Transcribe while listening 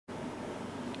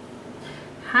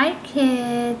Hi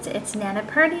kids, it's Nana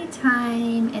party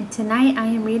time, and tonight I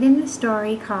am reading the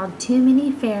story called Many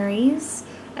Fairies,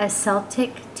 a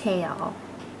Celtic Tale.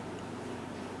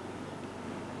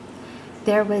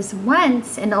 There was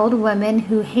once an old woman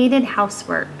who hated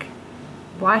housework.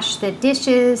 Wash the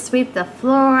dishes, sweep the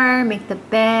floor, make the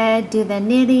bed, do the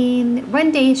knitting.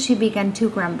 One day she began to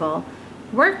grumble.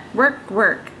 Work, work,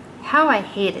 work. How I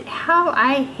hate it, how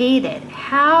I hate it,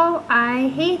 how I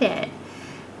hate it.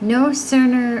 No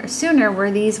sooner were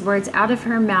these words out of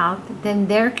her mouth than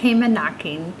there came a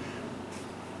knocking.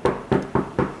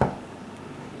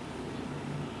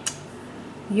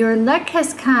 Your luck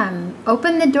has come.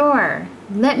 Open the door.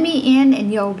 Let me in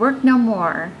and you'll work no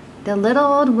more. The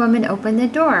little old woman opened the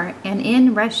door and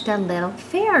in rushed a little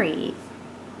fairy.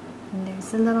 And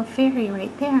there's a little fairy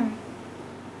right there.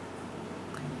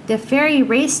 The fairy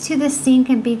raced to the sink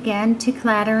and began to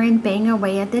clatter and bang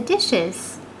away at the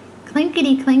dishes.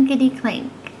 Clinkety, clinkety,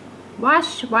 clink.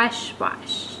 Wash, wash,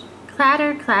 wash.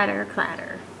 Clatter, clatter,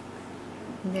 clatter.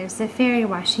 And there's the fairy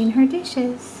washing her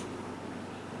dishes.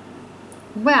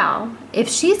 Well, if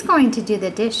she's going to do the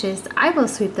dishes, I will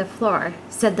sweep the floor,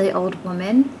 said the old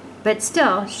woman. But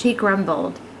still she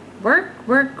grumbled. Work,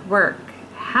 work, work.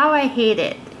 How I hate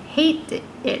it, hate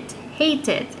it, hate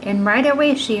it. And right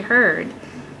away she heard,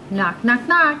 knock, knock,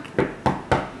 knock.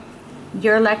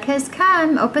 Your luck has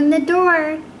come. Open the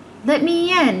door. Let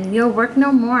me in, you'll work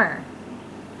no more.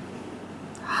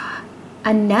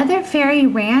 Another fairy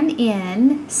ran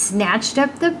in, snatched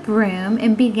up the broom,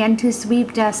 and began to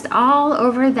sweep dust all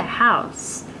over the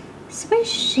house.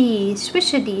 Swishy,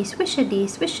 swishity, swishity,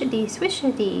 swishity,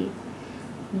 swishity.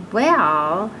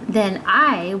 Well, then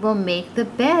I will make the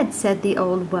bed, said the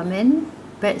old woman.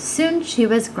 But soon she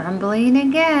was grumbling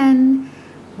again.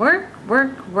 Work,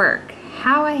 work, work.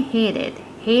 How I hate it,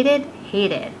 hate it,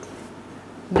 hate it.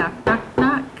 Knock, knock,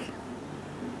 knock.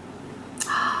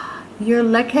 Your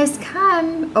luck has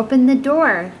come. Open the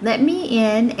door. Let me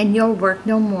in and you'll work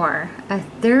no more. A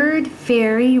third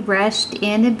fairy rushed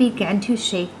in and began to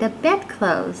shake the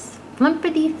bedclothes.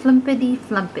 Flumpity, flumpity,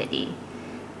 flumpity.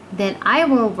 Then I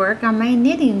will work on my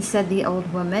knitting, said the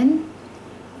old woman.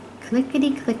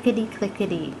 Clickety, clickety,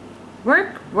 clickety.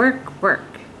 Work, work,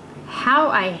 work. How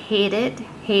I hate it,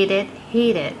 hate it,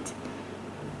 hate it.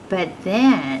 But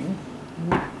then,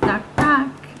 knock, knock,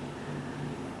 knock.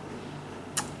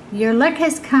 Your luck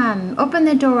has come. Open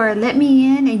the door. Let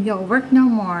me in and you'll work no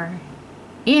more.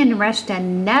 In rushed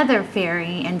another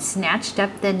fairy and snatched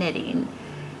up the knitting.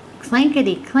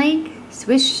 Clankety clank,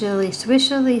 swishily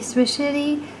swishily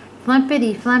swishity,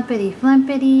 flumpity flumpity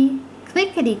flumpity,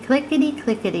 clickety clickety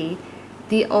clickety.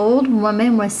 The old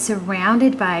woman was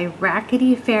surrounded by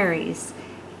rackety fairies.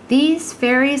 These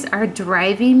fairies are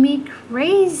driving me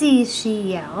crazy, she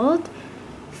yelled.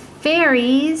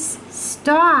 Fairies,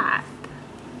 stop!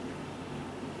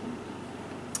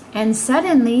 And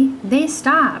suddenly they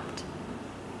stopped.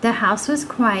 The house was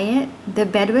quiet, the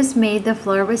bed was made, the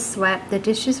floor was swept, the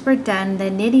dishes were done, the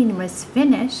knitting was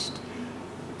finished.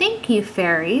 Thank you,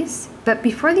 fairies. But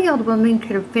before the old woman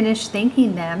could finish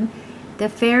thanking them, the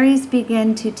fairies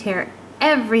began to tear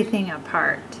everything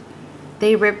apart.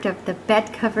 They ripped up the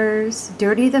bed covers,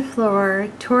 dirtied the floor,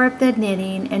 tore up the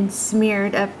knitting, and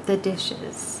smeared up the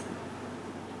dishes.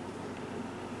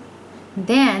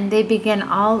 Then they began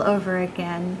all over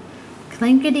again.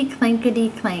 Clankety,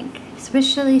 clankety, clank.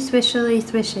 Swishily, swishily,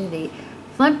 swishity.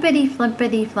 Flumpity,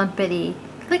 flumpity, flumpity.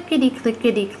 Clickety,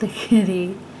 clickety,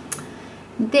 clickety.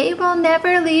 They will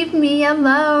never leave me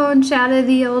alone, shouted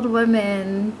the old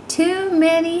woman. Too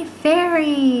many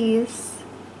fairies.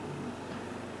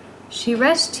 She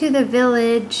rushed to the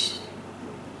village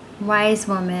wise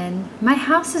woman. My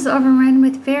house is overrun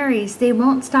with fairies. They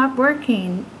won't stop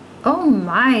working. Oh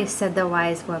my, said the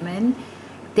wise woman.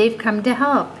 They've come to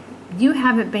help. You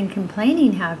haven't been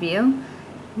complaining, have you?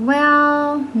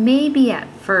 Well, maybe at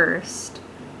first.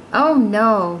 Oh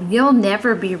no, you'll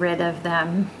never be rid of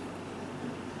them.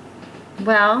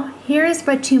 Well, here is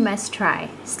what you must try.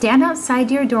 Stand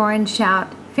outside your door and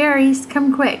shout, Fairies,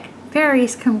 come quick!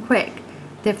 Fairies, come quick!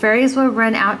 The fairies will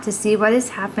run out to see what is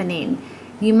happening.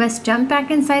 You must jump back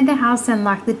inside the house and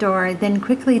lock the door, then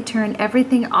quickly turn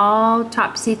everything all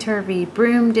topsy-turvy.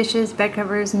 Broom, dishes, bed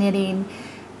covers, knitting.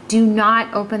 Do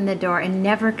not open the door and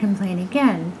never complain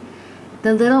again.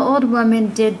 The little old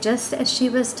woman did just as she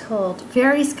was told.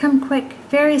 Fairies, come quick!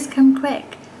 Fairies, come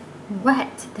quick!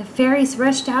 What? The fairies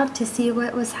rushed out to see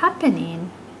what was happening.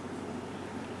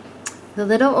 The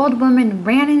little old woman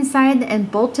ran inside and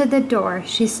bolted the door.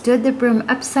 She stood the broom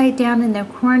upside down in the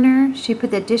corner. She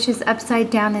put the dishes upside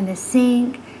down in the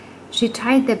sink. She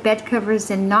tied the bed covers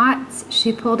in knots.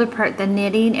 She pulled apart the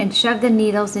knitting and shoved the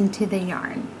needles into the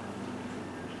yarn.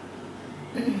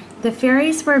 The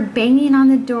fairies were banging on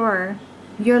the door.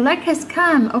 "Your luck has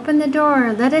come. Open the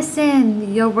door. Let us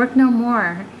in. You'll work no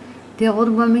more." The old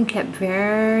woman kept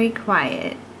very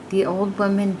quiet. The old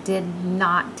woman did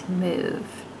not move.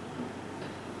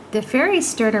 The fairies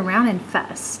stirred around and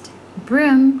fussed.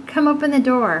 "Broom, come open the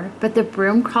door." But the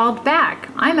broom called back,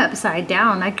 "I'm upside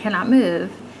down. I cannot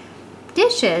move."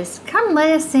 "Dishes, come let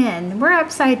us in. We're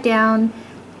upside down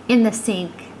in the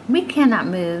sink. We cannot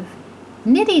move."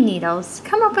 "Knitting needles,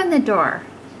 come open the door.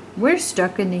 We're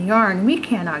stuck in the yarn. We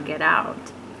cannot get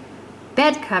out."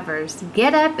 "Bed covers,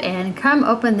 get up and come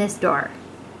open this door.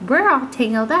 We're all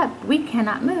tangled up. We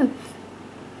cannot move."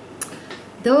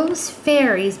 Those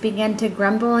fairies began to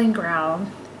grumble and growl.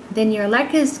 "Then your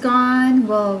luck is gone.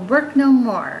 We'll work no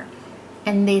more."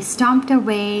 And they stomped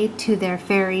away to their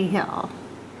fairy hill.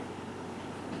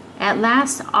 At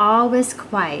last all was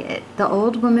quiet. The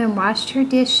old woman washed her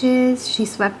dishes, she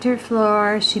swept her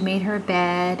floor, she made her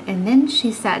bed, and then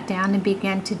she sat down and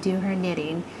began to do her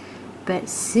knitting. But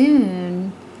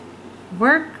soon,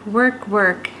 work, work,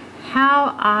 work.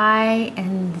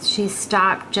 And she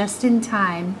stopped just in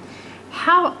time.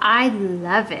 How I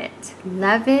love it,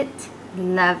 love it,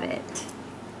 love it.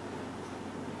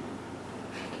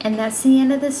 And that's the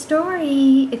end of the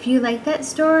story. If you like that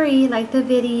story, like the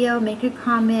video, make a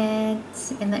comment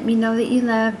and let me know that you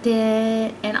loved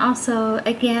it. And also,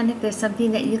 again, if there's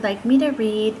something that you'd like me to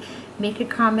read, make a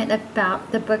comment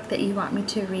about the book that you want me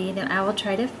to read and I will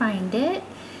try to find it.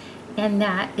 And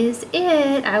that is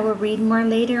it. I will read more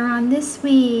later on this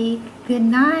week. Good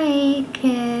night,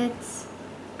 kids.